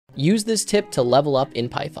Use this tip to level up in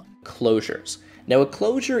Python. Closures. Now a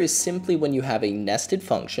closure is simply when you have a nested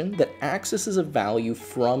function that accesses a value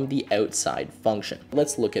from the outside function.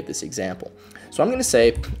 Let's look at this example. So I'm going to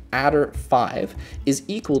say adder5 is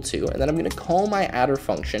equal to, and then I'm going to call my adder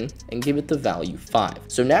function and give it the value 5.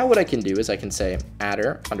 So now what I can do is I can say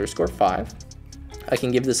adder underscore 5. I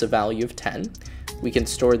can give this a value of 10. We can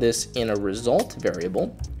store this in a result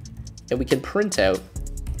variable, and we can print out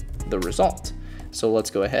the result. So let's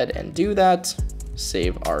go ahead and do that,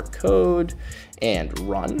 save our code, and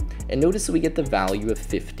run. And notice that we get the value of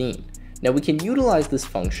 15. Now we can utilize this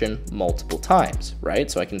function multiple times,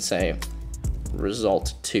 right? So I can say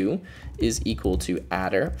result2 is equal to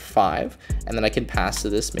adder5, and then I can pass to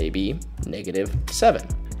this maybe -7.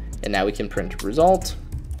 And now we can print result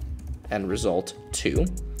and result2.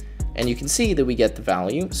 And you can see that we get the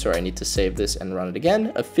value, sorry, I need to save this and run it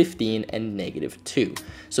again, of 15 and -2.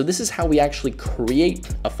 So this is how we actually create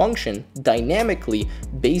a function dynamically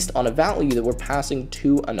based on a value that we're passing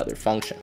to another function.